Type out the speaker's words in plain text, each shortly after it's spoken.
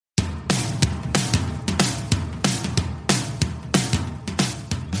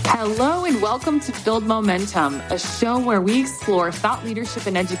Hello and welcome to Build Momentum, a show where we explore thought leadership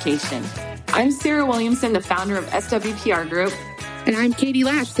and education. I'm Sarah Williamson, the founder of SWPR Group. And I'm Katie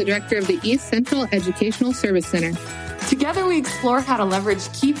Lash, the director of the East Central Educational Service Center. Together, we explore how to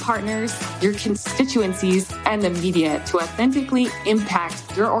leverage key partners, your constituencies, and the media to authentically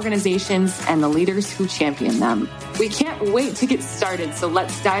impact your organizations and the leaders who champion them. We can't wait to get started, so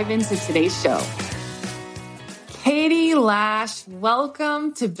let's dive into today's show. Katie Lash,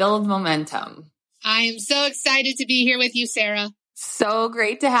 welcome to Build Momentum. I am so excited to be here with you, Sarah. So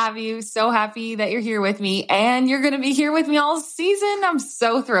great to have you. So happy that you're here with me. And you're going to be here with me all season. I'm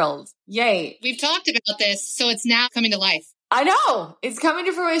so thrilled. Yay. We've talked about this, so it's now coming to life. I know. It's coming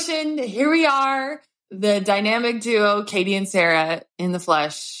to fruition. Here we are, the dynamic duo, Katie and Sarah in the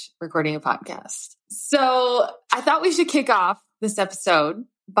flesh, recording a podcast. So I thought we should kick off this episode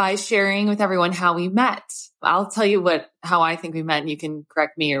by sharing with everyone how we met. I'll tell you how I think we met and you can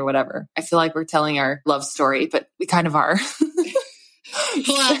correct me or whatever. I feel like we're telling our love story, but we kind of are.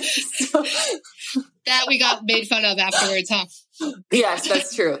 Well, that we got made fun of afterwards, huh? Yes,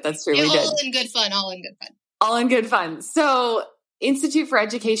 that's true. That's true. Yeah, we did. All in good fun. All in good fun. All in good fun. So Institute for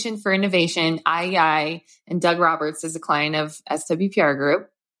Education for Innovation, IEI, and Doug Roberts is a client of SWPR Group.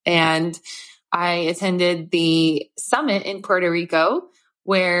 And I attended the summit in Puerto Rico,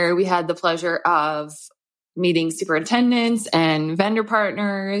 where we had the pleasure of meeting superintendents and vendor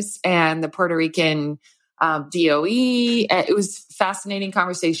partners and the Puerto Rican DOE. It was fascinating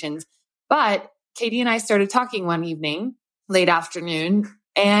conversations. But Katie and I started talking one evening, late afternoon,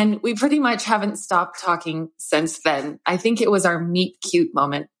 and we pretty much haven't stopped talking since then. I think it was our meet cute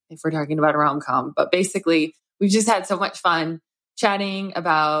moment, if we're talking about a rom-com. But basically, we've just had so much fun chatting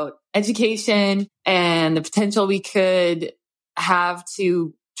about education and the potential we could have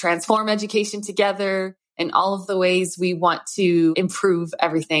to transform education together and all of the ways we want to improve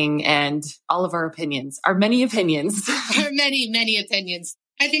everything and all of our opinions, our many opinions. Our many opinions.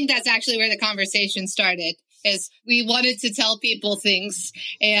 I think that's actually where the conversation started, is we wanted to tell people things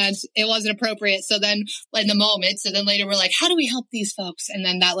and it wasn't appropriate. So then in the moment, later we're like, how do we help these folks? And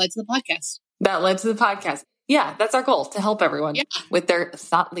then that led to the podcast. Yeah, that's our goal, to help everyone with their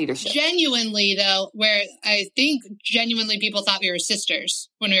thought leadership. Genuinely, though, where I think genuinely people thought we were sisters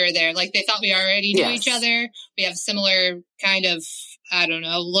when we were there. Like they thought we already knew each other. We have similar kind of,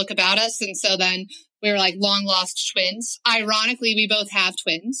 look about us. And so then we were like long lost twins. Ironically, we both have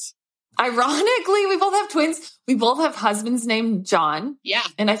twins. We both have husbands named John. Yeah.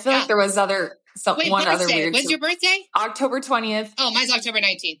 And I feel like there was other weird. When's your birthday? October 20th. Oh, mine's October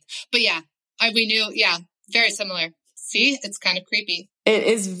 19th. But yeah, we knew, very similar. See, it's kind of creepy. It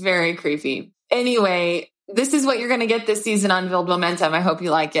is very creepy. Anyway, this is what you're going to get this season on Build Momentum. I hope you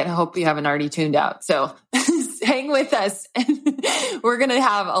like it. I hope you haven't already tuned out. So hang with us. We're going to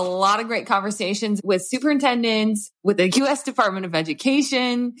have a lot of great conversations with superintendents, with the U.S. Department of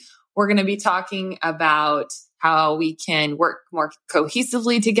Education. We're going to be talking about how we can work more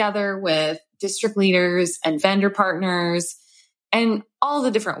cohesively together with district leaders and vendor partners, and all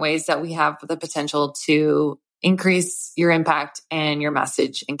the different ways that we have the potential to increase your impact and your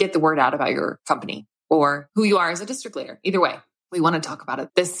message and get the word out about your company or who you are as a district leader. Either way, we want to talk about it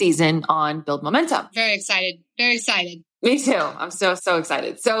this season on Build Momentum. Very excited. Very excited. Me too. I'm so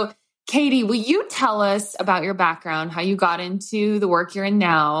excited. So Katie, will you tell us about your background, how you got into the work you're in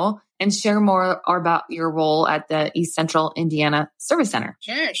now, and share more about your role at the East Central Indiana Service Center?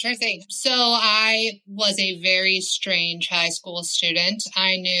 Sure thing. So I was a very strange high school student.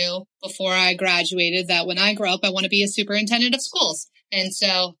 I knew before I graduated that when I grow up, I want to be a superintendent of schools. And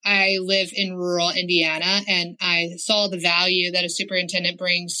so I live in rural Indiana, and I saw the value that a superintendent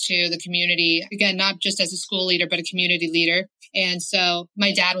brings to the community. Again, not just as a school leader, but a community leader. And so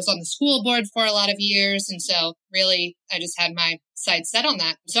my dad was on the school board for a lot of years. And so really, I just had my sights set on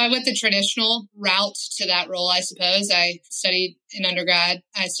that. So I went the traditional route to that role, I suppose. I studied in undergrad.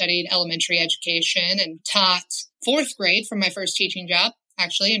 I studied elementary education and taught fourth grade from my first teaching job,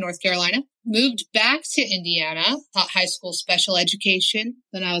 actually, in North Carolina. Moved back to Indiana, taught high school special education.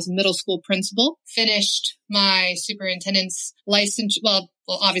 Then I was a middle school principal, finished my superintendent's license. Well,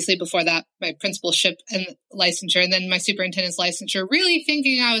 obviously before that, my principalship and licensure, and then my superintendent's licensure, really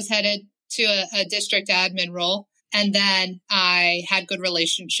thinking I was headed to a district admin role. And then I had good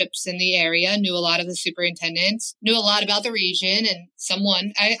relationships in the area, knew a lot of the superintendents, knew a lot about the region. And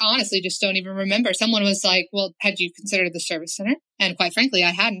someone, I honestly just don't even remember. Someone was like, well, had you considered the service center? And quite frankly, I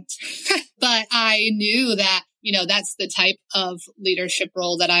hadn't. But I knew that, that's the type of leadership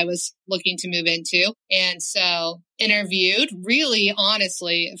role that I was looking to move into. And so interviewed, really,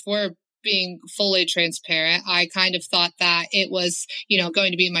 honestly, if we're being fully transparent, I kind of thought that it was,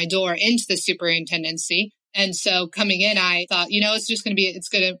 going to be my door into the superintendency. And so coming in, I thought, it's going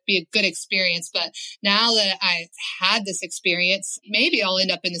to be a good experience. But now that I've had this experience, maybe I'll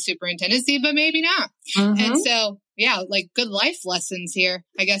end up in the superintendency, but maybe not. Mm-hmm. And so, like good life lessons here,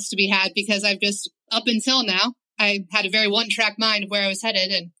 I guess, to be had, because I've just, up until now, I had a very one-track mind of where I was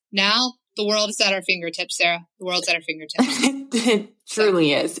headed. And now the world is at our fingertips, Sarah. The world's at our fingertips. It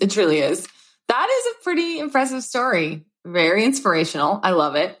truly is. It truly is. That is a pretty impressive story. Very inspirational. I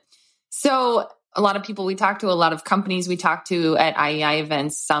love it. So a lot of people we talk to, a lot of companies we talk to at IEI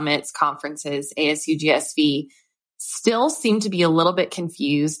events, summits, conferences, ASU, GSV, still seem to be a little bit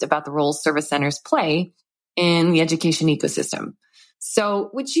confused about the role service centers play in the education ecosystem. So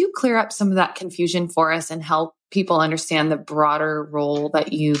would you clear up some of that confusion for us and help people understand the broader role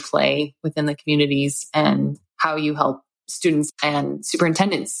that you play within the communities and how you help students and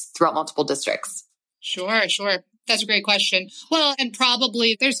superintendents throughout multiple districts? Sure. That's a great question. Well, and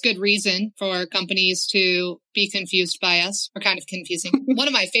probably there's good reason for companies to be confused by us, or kind of confusing. One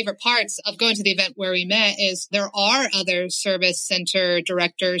of my favorite parts of going to the event where we met is there are other service center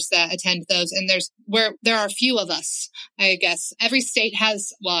directors that attend those. And there are a few of us, I guess. Every state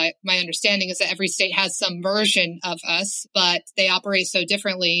has, my understanding is that every state has some version of us, but they operate so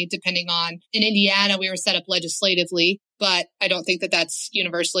differently depending on, in Indiana, we were set up legislatively, but I don't think that that's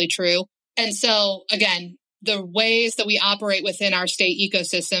universally true. And so again, the ways that we operate within our state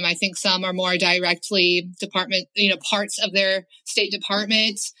ecosystem, I think some are more directly department, parts of their state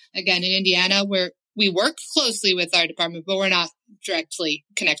departments. Again, in Indiana, where we work closely with our department, but we're not directly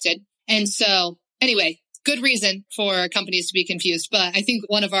connected. And so anyway, good reason for companies to be confused. But I think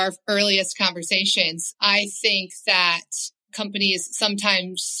one of our earliest conversations, I think that companies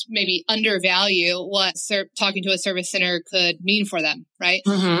sometimes maybe undervalue what talking to a service center could mean for them, right?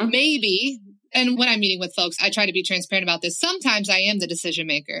 Mm-hmm. Maybe. And when I'm meeting with folks, I try to be transparent about this. Sometimes I am the decision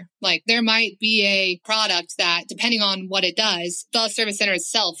maker. Like there might be a product that, depending on what it does, the service center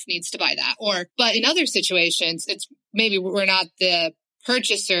itself needs to buy that. But in other situations, it's maybe we're not the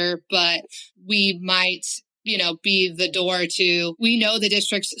purchaser, but we might, be the door to, we know the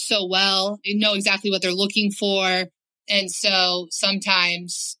districts so well, we know exactly what they're looking for. And so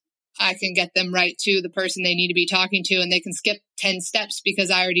sometimes I can get them right to the person they need to be talking to, and they can skip 10 steps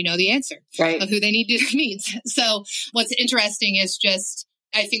because I already know the answer of who they need to meet. So what's interesting is just,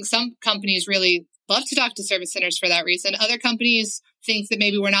 I think some companies really love to talk to service centers for that reason. Other companies think that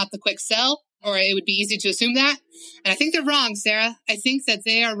maybe we're not the quick sell, or it would be easy to assume that. And I think they're wrong, Sarah. I think that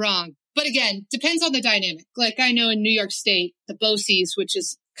they are wrong. But again, depends on the dynamic. Like I know in New York State, the BOCES, which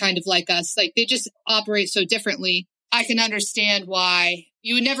is kind of like us, like they just operate so differently. I can understand why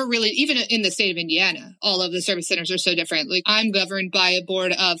you would never really, even in the state of Indiana, all of the service centers are so different. Like I'm governed by a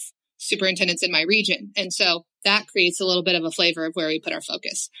board of superintendents in my region. And so that creates a little bit of a flavor of where we put our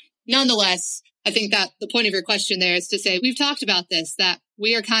focus. Nonetheless, I think that the point of your question there is to say, we've talked about this, that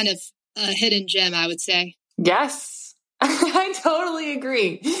we are kind of a hidden gem, I would say. Yes, I totally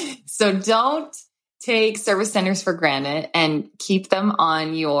agree. So don't take service centers for granted and keep them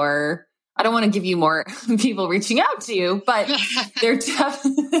on your, I don't want to give you more people reaching out to you, but it's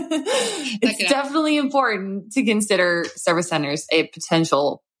definitely important to consider service centers a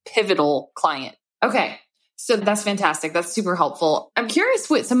potential pivotal client. Okay. So that's fantastic. That's super helpful. I'm curious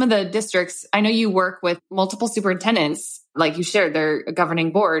what some of the districts, I know you work with multiple superintendents, like you shared, their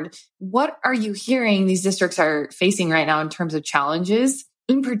governing board. What are you hearing these districts are facing right now in terms of challenges?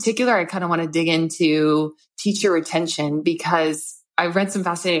 In particular, I kind of want to dig into teacher retention, because I read some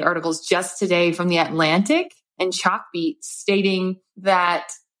fascinating articles just today from The Atlantic and Chalkbeat stating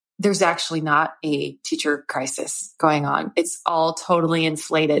that there's actually not a teacher crisis going on. It's all totally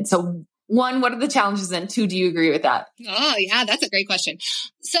inflated. So one, what are the challenges? And two, do you agree with that? Oh, yeah, that's a great question.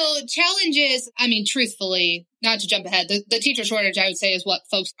 So challenges, I mean, truthfully, not to jump ahead, the teacher shortage, I would say, is what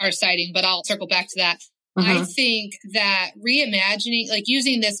folks are citing, but I'll circle back to that. Mm-hmm. I think that reimagining, like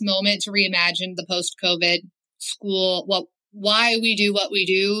using this moment to reimagine the post-COVID school, why we do what we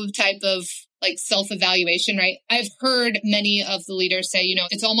do type of like self-evaluation, right? I've heard many of the leaders say,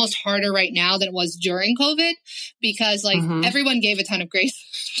 it's almost harder right now than it was during COVID, because like everyone gave a ton of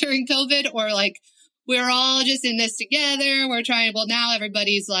grace during COVID, or like, we're all just in this together. We're trying, well, now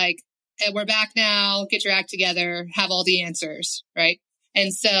everybody's like, hey, we're back now, get your act together, have all the answers, right?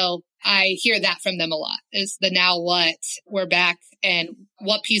 And so I hear that from them a lot, is the now what, we're back, and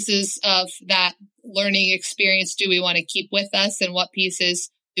what pieces of that learning experience do we want to keep with us, and what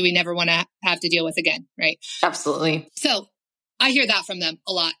pieces do we never want to have to deal with again, right? Absolutely. So I hear that from them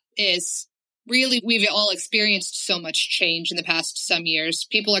a lot, is really, we've all experienced so much change in the past some years.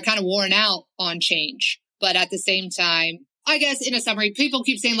 People are kind of worn out on change. But at the same time, I guess in a summary, people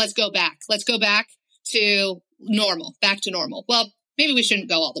keep saying, let's go back. Let's go back to normal, back to normal. Well, maybe we shouldn't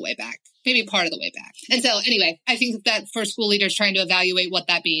go all the way back. Maybe part of the way back. And so anyway, I think that for school leaders trying to evaluate what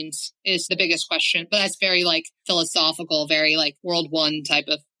that means is the biggest question. But that's very like philosophical, very like World One type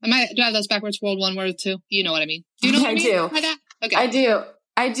of, do I have those backwards? World One, World Two? You know what I mean? Do you know what I mean by that? Okay.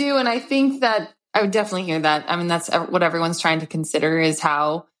 I do. And I think that I would definitely hear that. I mean, that's what everyone's trying to consider is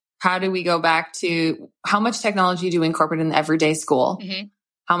how do we go back to how much technology do we incorporate in the everyday school? Mm-hmm.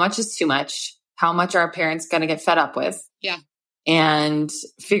 How much is too much? How much are our parents going to get fed up with? Yeah. And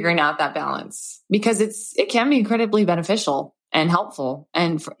figuring out that balance, because it can be incredibly beneficial and helpful.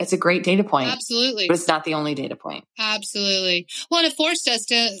 And it's a great data point. Absolutely. But it's not the only data point. Absolutely. Well, and it forced us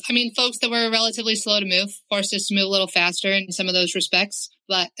to, folks that were relatively slow to move, forced us to move a little faster in some of those respects.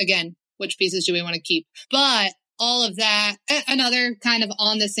 But again, which pieces do we want to keep? But all of that, another kind of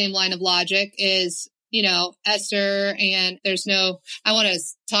on the same line of logic is, ESSER, and I want to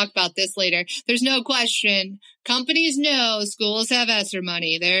talk about this later. There's no question. Companies know schools have ESSER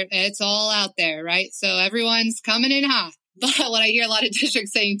money. It's all out there, right? So everyone's coming in hot. But what I hear a lot of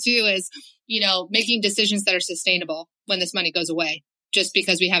districts saying too is, making decisions that are sustainable when this money goes away. Just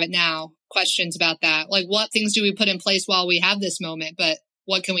because we have it now, questions about that. Like, what things do we put in place while we have this moment? But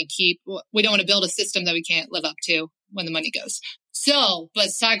what can we keep? We don't want to build a system that we can't live up to when the money goes. So, but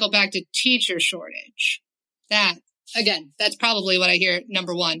cycle back to teacher shortage. That's probably what I hear.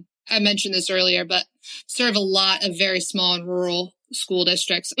 Number one, I mentioned this earlier, but serve a lot of very small and rural school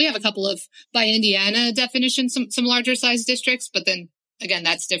districts. We have a couple of, by Indiana definition, some larger size districts, but then again,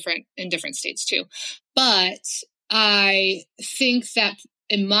 that's different in different states too. But I think that,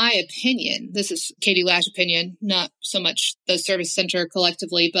 in my opinion, this is Katie Lash opinion, not so much the service center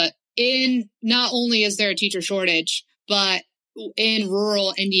collectively, but not only is there a teacher shortage, but in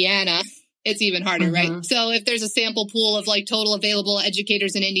rural Indiana, it's even harder, mm-hmm. right? So if there's a sample pool of like total available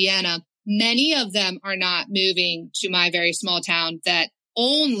educators in Indiana, many of them are not moving to my very small town that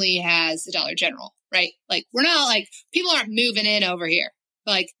only has the Dollar General, right? Like we're not like, people aren't moving in over here.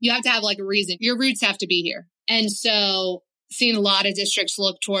 Like you have to have like a reason. Your roots have to be here. And so seeing a lot of districts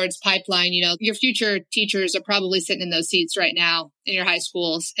look towards pipeline, your future teachers are probably sitting in those seats right now in your high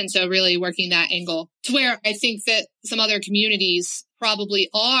schools. And so really working that angle to where I think that some other communities probably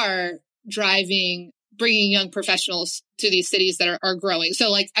are bringing young professionals to these cities that are growing. So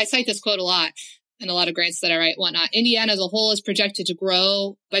like I cite this quote a lot and a lot of grants that I write, whatnot. Indiana as a whole is projected to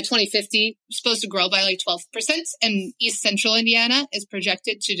grow by 2050, supposed to grow by like 12%. And East Central Indiana is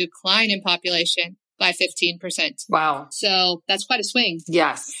projected to decline in population by 15%. Wow. So that's quite a swing.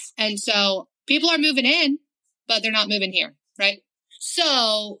 Yes. And so people are moving in, but they're not moving here, right?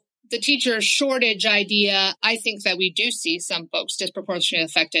 So the teacher shortage idea, I think that we do see some folks disproportionately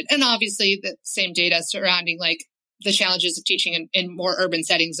affected. And obviously the same data surrounding like the challenges of teaching in more urban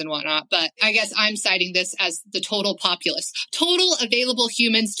settings and whatnot. But I guess I'm citing this as the total populace, total available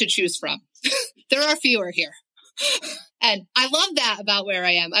humans to choose from. There are fewer here. And I love that about where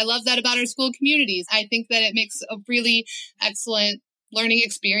I am. I love that about our school communities. I think that it makes a really excellent learning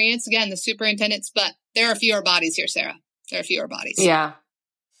experience. Again, the superintendents, but there are fewer bodies here, Sarah. There are fewer bodies. Yeah.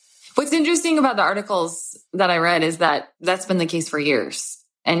 What's interesting about the articles that I read is that that's been the case for years.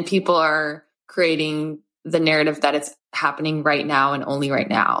 And people are creating the narrative that it's happening right now and only right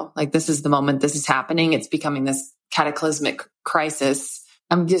now. Like this is the moment this is happening. It's becoming this cataclysmic crisis.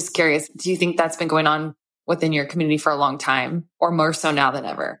 I'm just curious, do you think that's been going on within your community for a long time or more so now than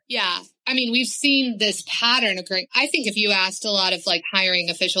ever? Yeah. I mean, we've seen this pattern occurring. I think if you asked a lot of like hiring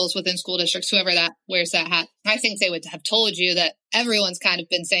officials within school districts, whoever that wears that hat, I think they would have told you that everyone's kind of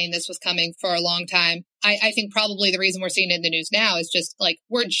been saying this was coming for a long time. I think probably the reason we're seeing it in the news now is just like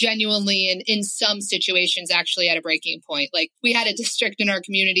we're genuinely in some situations actually at a breaking point. Like we had a district in our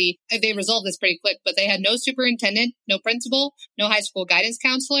community. They resolved this pretty quick, but they had no superintendent, no principal, no high school guidance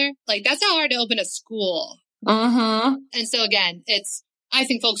counselor. Like that's how hard to open a school. Mm-hmm. And so again, I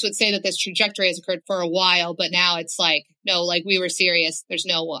think folks would say that this trajectory has occurred for a while, but now it's like, no, like we were serious. There's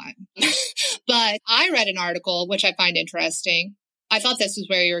no one. But I read an article, which I find interesting. I thought this is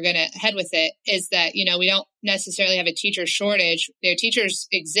where you were going to head with it, is that, we don't necessarily have a teacher shortage. Their teachers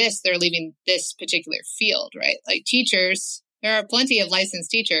exist. They're leaving this particular field, right? Like teachers, there are plenty of licensed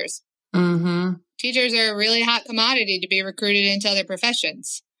teachers. Mm-hmm. Teachers are a really hot commodity to be recruited into other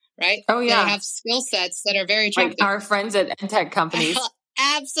professions, right? Oh, yeah. They have skill sets that are very attractive. Like our friends at EdTech companies.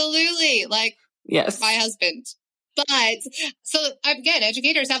 Absolutely. Like yes, my husband. But so again,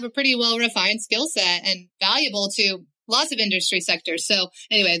 educators have a pretty well-refined skill set and valuable to lots of industry sectors. So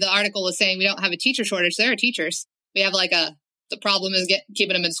anyway, the article was saying we don't have a teacher shortage. There are teachers. We have the problem is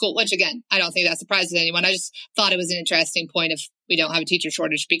keeping them in school, which again, I don't think that surprises anyone. I just thought it was an interesting point if we don't have a teacher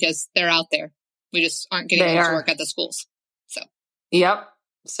shortage because they're out there. We just aren't getting them to work at the schools. So. Yep.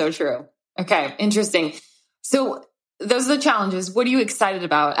 So true. Okay. Interesting. So those are the challenges. What are you excited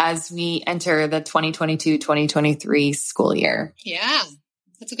about as we enter the 2022-2023 school year? Yeah,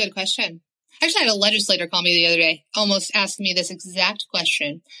 that's a good question. I actually had a legislator call me the other day, almost asking me this exact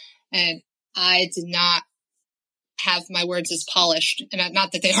question. And I did not have my words as polished, and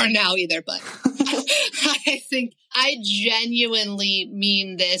not that they are now either, but I think I genuinely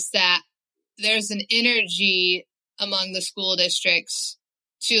mean this, that there's an energy among the school districts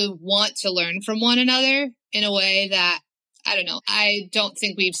to want to learn from one another in a way that, I don't know, I don't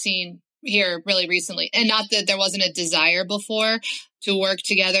think we've seen here really recently. And not that there wasn't a desire before to work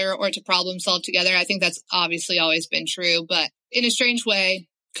together or to problem solve together. I think that's obviously always been true, but in a strange way,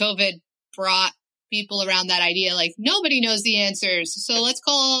 COVID brought people around that idea, like nobody knows the answers. So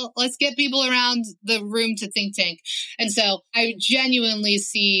let's get people around the room to think tank. And so I genuinely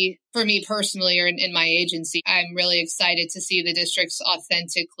see, for me personally, or in my agency, I'm really excited to see the districts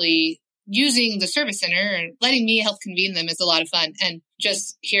authentically using the service center and letting me help convene them is a lot of fun. And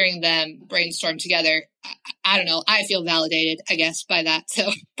just hearing them brainstorm together, I don't know. I feel validated, I guess, by that.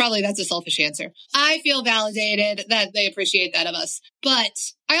 So probably that's a selfish answer. I feel validated that they appreciate that of us. But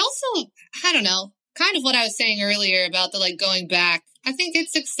I also, I don't know, kind of what I was saying earlier about the going back. I think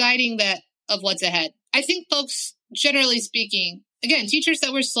it's exciting of what's ahead. I think folks, generally speaking, again, teachers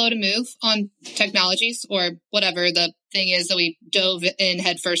that were slow to move on technologies or whatever the thing is that we dove in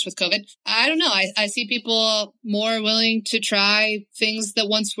headfirst with COVID. I don't know. I see people more willing to try things that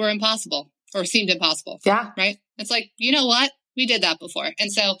once were impossible or seemed impossible. Yeah. Right? It's like, you know what? We did that before.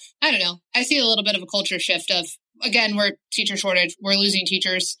 And so, I don't know. I see a little bit of a culture shift of, again, we're teacher shortage. We're losing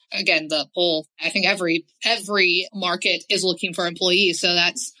teachers. Again, I think every market is looking for employees. So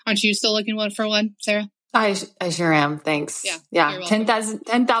aren't you still looking for one, Sarah? I sure am. Thanks. Yeah.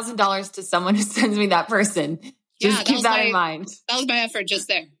 $10,000 to someone who sends me that person. Just keep that in mind. That was my effort just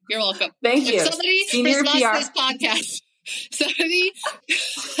there. You're welcome. Thank you. If somebody Senior responds PR. to this podcast, somebody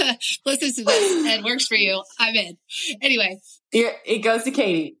listens to this and works for you, I'm in. Anyway. It goes to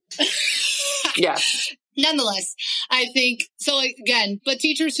Katie. Yeah. Nonetheless, I think, so again, but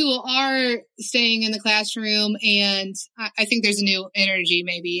teachers who are staying in the classroom, and I think there's a new energy,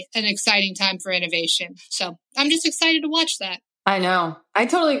 maybe an exciting time for innovation. So I'm just excited to watch that. I know. I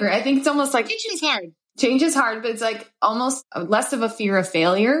totally agree. I think it's almost like teaching's hard. Change is hard, but it's like almost less of a fear of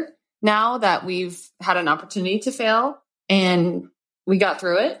failure now that we've had an opportunity to fail and we got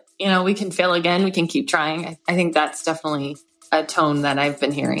through it. We can fail again. We can keep trying. I think that's definitely a tone that I've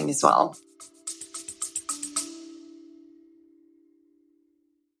been hearing as well.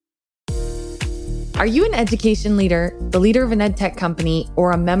 Are you an education leader, the leader of an ed tech company,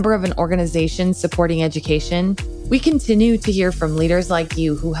 or a member of an organization supporting education? We continue to hear from leaders like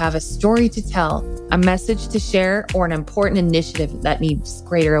you who have a story to tell, a message to share, or an important initiative that needs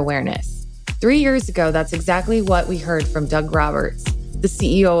greater awareness. 3 years ago, that's exactly what we heard from Doug Roberts, the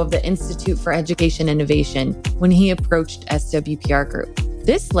CEO of the Institute for Education Innovation, when he approached SWPR Group.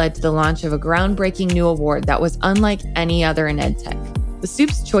 This led to the launch of a groundbreaking new award that was unlike any other in ed tech. The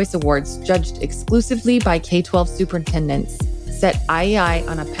Soup's Choice Awards, judged exclusively by K-12 superintendents, set IEI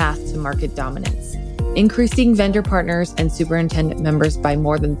on a path to market dominance, increasing vendor partners and superintendent members by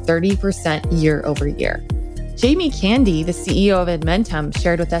more than 30% year over year. Jamie Candy, the CEO of Edmentum,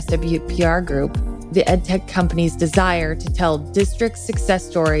 shared with SWPR Group the EdTech company's desire to tell district success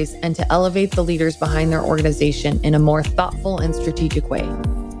stories and to elevate the leaders behind their organization in a more thoughtful and strategic way.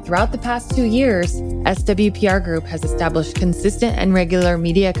 Throughout the past 2 years, SWPR Group has established consistent and regular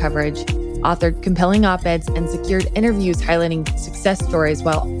media coverage, authored compelling op-eds, and secured interviews highlighting success stories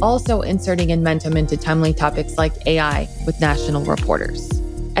while also inserting Edmentum into timely topics like AI with national reporters.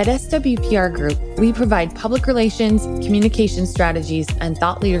 At SWPR Group, we provide public relations, communication strategies, and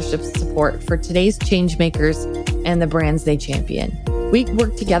thought leadership support for today's changemakers and the brands they champion. We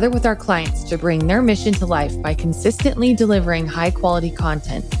work together with our clients to bring their mission to life by consistently delivering high-quality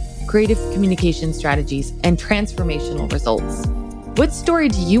content, creative communication strategies, and transformational results. What story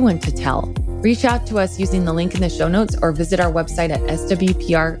do you want to tell? Reach out to us using the link in the show notes or visit our website at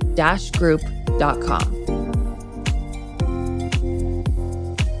swpr-group.com.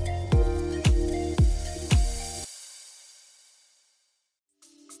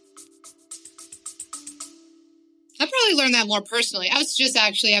 I probably learned that more personally. I was just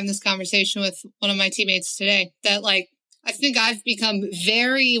actually having this conversation with one of my teammates today that I think I've become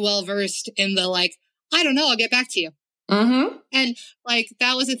very well versed in the I don't know, I'll get back to you. Mm-hmm. And like,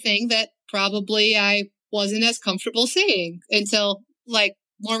 that was a thing that probably I wasn't as comfortable saying until like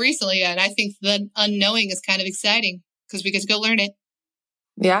more recently. And I think the unknowing is kind of exciting because we get to go learn it.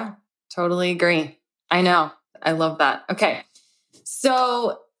 Yeah, totally agree. I know. I love that. Okay.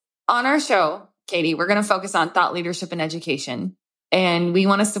 So on our show, Katie, we're going to focus on thought leadership and education. And we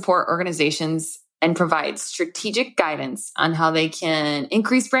want to support organizations and provide strategic guidance on how they can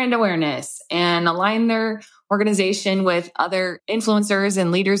increase brand awareness and align their organization with other influencers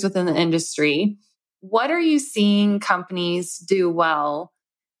and leaders within the industry. What are you seeing companies do well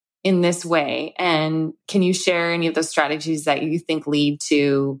in this way? And can you share any of those strategies that you think lead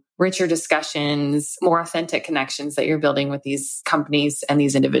to richer discussions, more authentic connections that you're building with these companies and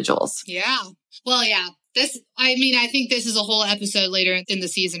these individuals? Yeah. Well, yeah. I think this is a whole episode later in the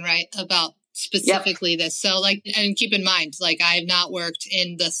season, right? About specifically this. So like, and keep in mind, like I've not worked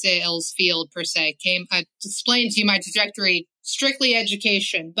in the sales field per se. I explained to you my trajectory, strictly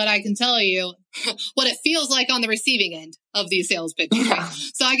education, but I can tell you what it feels like on the receiving end of these sales pitches. Right?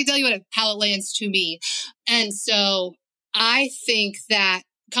 So I can tell you how it lands to me. And so I think that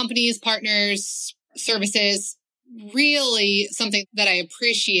companies, partners, services, really something that I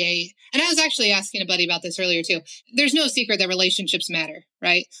appreciate. And I was actually asking a buddy about this earlier too. There's no secret that relationships matter,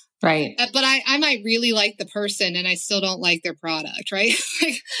 right? Right. But I might really like the person and I still don't like their product, right?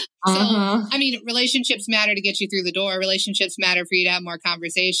 So, I mean, relationships matter to get you through the door. Relationships matter for you to have more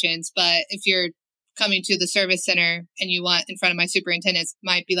conversations. But if you're coming to the service center and you want in front of my superintendents,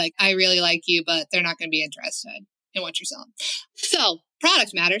 might be like, I really like you, but they're not going to be interested in what you're selling. So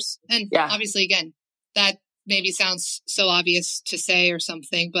product matters. And obviously, again, that maybe sounds so obvious to say or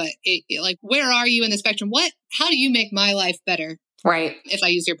something, but like, where are you in the spectrum? How do you make my life better? Right. If I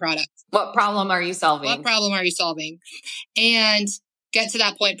use your product. What problem are you solving? And get to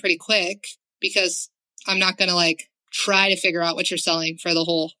that point pretty quick because I'm not going to like try to figure out what you're selling for the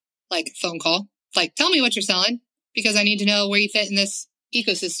whole like phone call. Like, tell me what you're selling because I need to know where you fit in this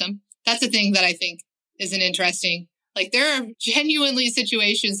ecosystem. That's a thing that I think is an interesting, like there are genuinely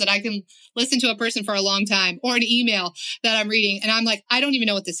situations that I can listen to a person for a long time or an email that I'm reading and I'm like, I don't even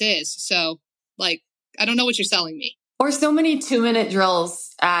know what this is. So like, I don't know what you're selling me. Or so many 2-minute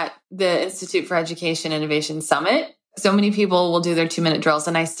drills at the Institute for Education Innovation Summit. So many people will do their 2-minute drills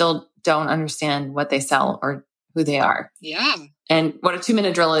and I still don't understand what they sell or who they are. Yeah. And what a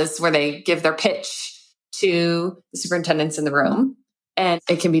 2-minute drill is where they give their pitch to the superintendents in the room. And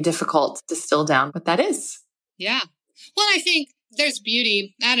it can be difficult to distill down what that is. Yeah. Well, I think there's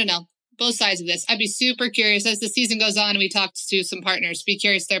beauty. I don't know. Both sides of this. I'd be super curious as the season goes on and we talk to some partners, be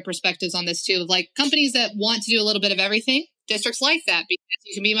curious their perspectives on this too. Like companies that want to do a little bit of everything, districts like that because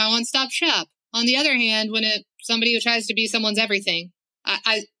you can be my one-stop shop. On the other hand, when somebody who tries to be someone's everything,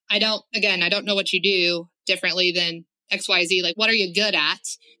 I don't know what you do differently than XYZ. Like, what are you good at?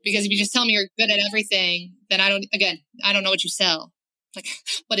 Because if you just tell me you're good at everything, then I don't know what you sell. Like,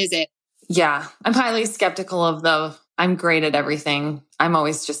 what is it? Yeah. I'm highly skeptical of I'm great at everything. I'm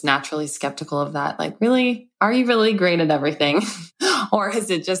always just naturally skeptical of that. Like, really? Are you really great at everything? Or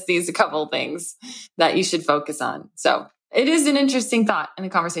is it just these couple things that you should focus on? So it is an interesting thought and a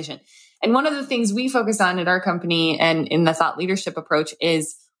conversation. And one of the things we focus on at our company and in the thought leadership approach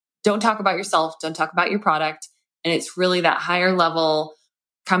is don't talk about yourself. Don't talk about your product. And it's really that higher level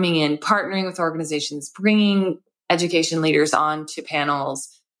coming in, partnering with organizations, bringing education leaders on to panels,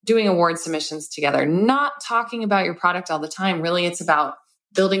 doing award submissions together, not talking about your product all the time. Really, it's about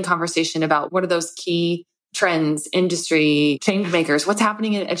building conversation about what are those key trends, industry, change makers, what's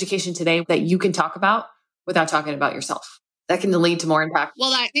happening in education today that you can talk about without talking about yourself. That can lead to more impact.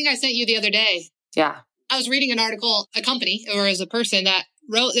 Well, I think I sent you the other day. Yeah. I was reading an article, a company or as a person that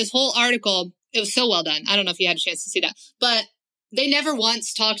wrote this whole article. It was so well done. I don't know if you had a chance to see that, but they never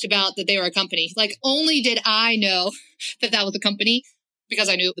once talked about that they were a company. Like only did I know that was a company because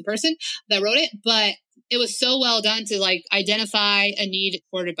I knew the person that wrote it, but it was so well done to like identify a need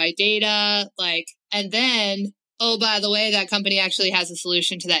supported by data, like, and then, oh, by the way, that company actually has a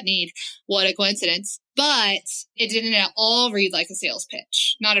solution to that need. What a coincidence. But it didn't at all read like a sales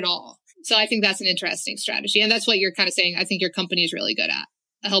pitch. Not at all. So I think that's an interesting strategy. And that's what you're kind of saying. I think your company is really good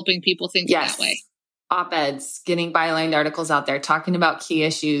at helping people think that way. Op-eds, getting bylined articles out there, talking about key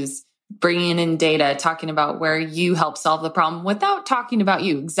issues, bringing in data, talking about where you help solve the problem without talking about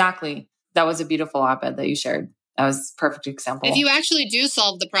you. Exactly. That was a beautiful op-ed that you shared. That was a perfect example. If you actually do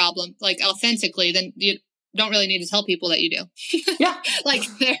solve the problem, like authentically, then you don't really need to tell people that you do. Yeah. Like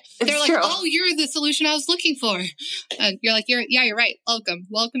they're like, true. Oh, you're the solution I was looking for. And you're like, you're right.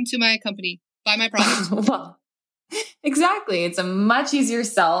 Welcome to my company. Buy my product. Well, exactly. It's a much easier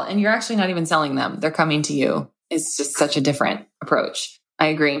sell and you're actually not even selling them. They're coming to you is just such a different approach. I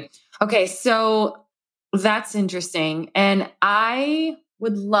agree. Okay. So that's interesting. And I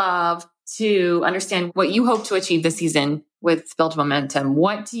would love to understand what you hope to achieve this season with Build Momentum.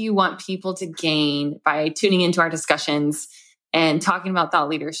 What do you want people to gain by tuning into our discussions and talking about thought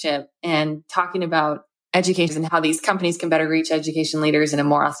leadership and talking about education and how these companies can better reach education leaders in a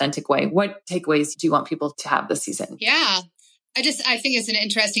more authentic way? What takeaways do you want people to have this season? Yeah, I think it's an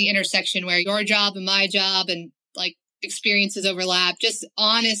interesting intersection where your job and my job and like experiences overlap, just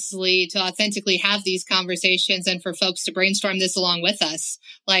honestly to authentically have these conversations and for folks to brainstorm this along with us.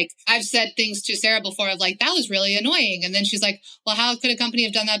 Like I've said things to Sarah before of like, that was really annoying. And then she's like, well, how could a company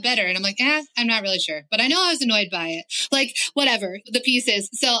have done that better? And I'm like, I'm not really sure, but I know I was annoyed by it. Like whatever the piece is.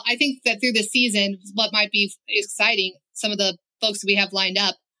 So I think that through the season, what might be exciting, some of the folks that we have lined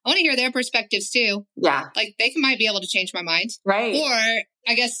up, I want to hear their perspectives too. Yeah. Like they might be able to change my mind. Right. Or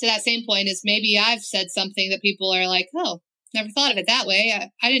I guess to that same point is maybe I've said something that people are like, oh, never thought of it that way.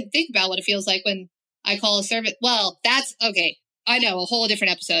 I didn't think about what it feels like when I call a service. Well, that's okay. I know, a whole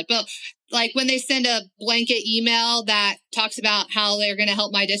different episode. But like when they send a blanket email that talks about how they're going to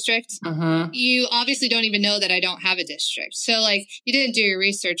help my district, you obviously don't even know that I don't have a district. So like you didn't do your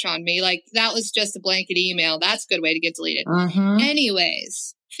research on me. Like that was just a blanket email. That's a good way to get deleted.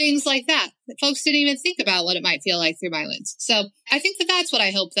 Anyways, things like that. Folks didn't even think about what it might feel like through my lens. So I think that that's what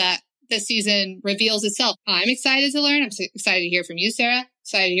I hope that this season reveals itself. I'm excited to learn. I'm excited to hear from you, Sarah.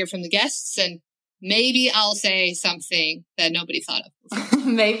 Excited to hear from the guests. And maybe I'll say something that nobody thought of.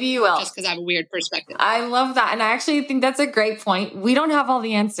 Maybe you will. Just because I have a weird perspective. I love that. And I actually think that's a great point. We don't have all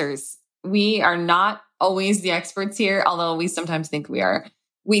the answers. We are not always the experts here, although we sometimes think we are.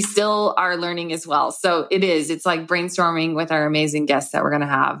 We still are learning as well. So it's like brainstorming with our amazing guests that we're going to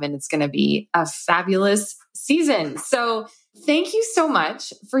have. And it's going to be a fabulous season. So thank you so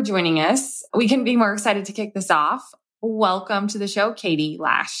much for joining us. We couldn't be more excited to kick this off. Welcome to the show, Katie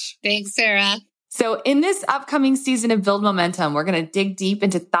Lash. Thanks, Sarah. So in this upcoming season of Build Momentum, we're going to dig deep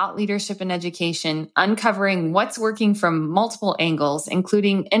into thought leadership and education, uncovering what's working from multiple angles,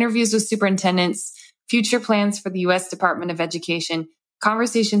 including interviews with superintendents, future plans for the U.S. Department of Education,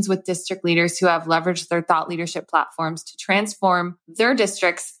 conversations with district leaders who have leveraged their thought leadership platforms to transform their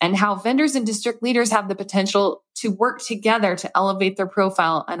districts, and how vendors and district leaders have the potential to work together to elevate their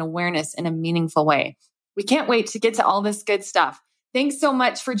profile and awareness in a meaningful way. We can't wait to get to all this good stuff. Thanks so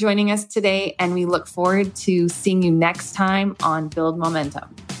much for joining us today, and we look forward to seeing you next time on Build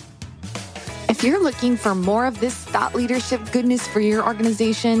Momentum. If you're looking for more of this thought leadership goodness for your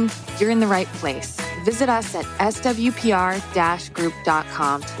organization, you're in the right place. Visit us at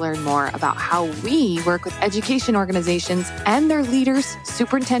swpr-group.com to learn more about how we work with education organizations and their leaders,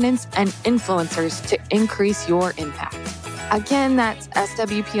 superintendents, and influencers to increase your impact. Again, that's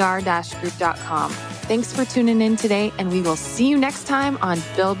swpr-group.com. Thanks for tuning in today, and we will see you next time on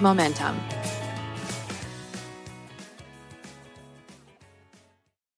Build Momentum.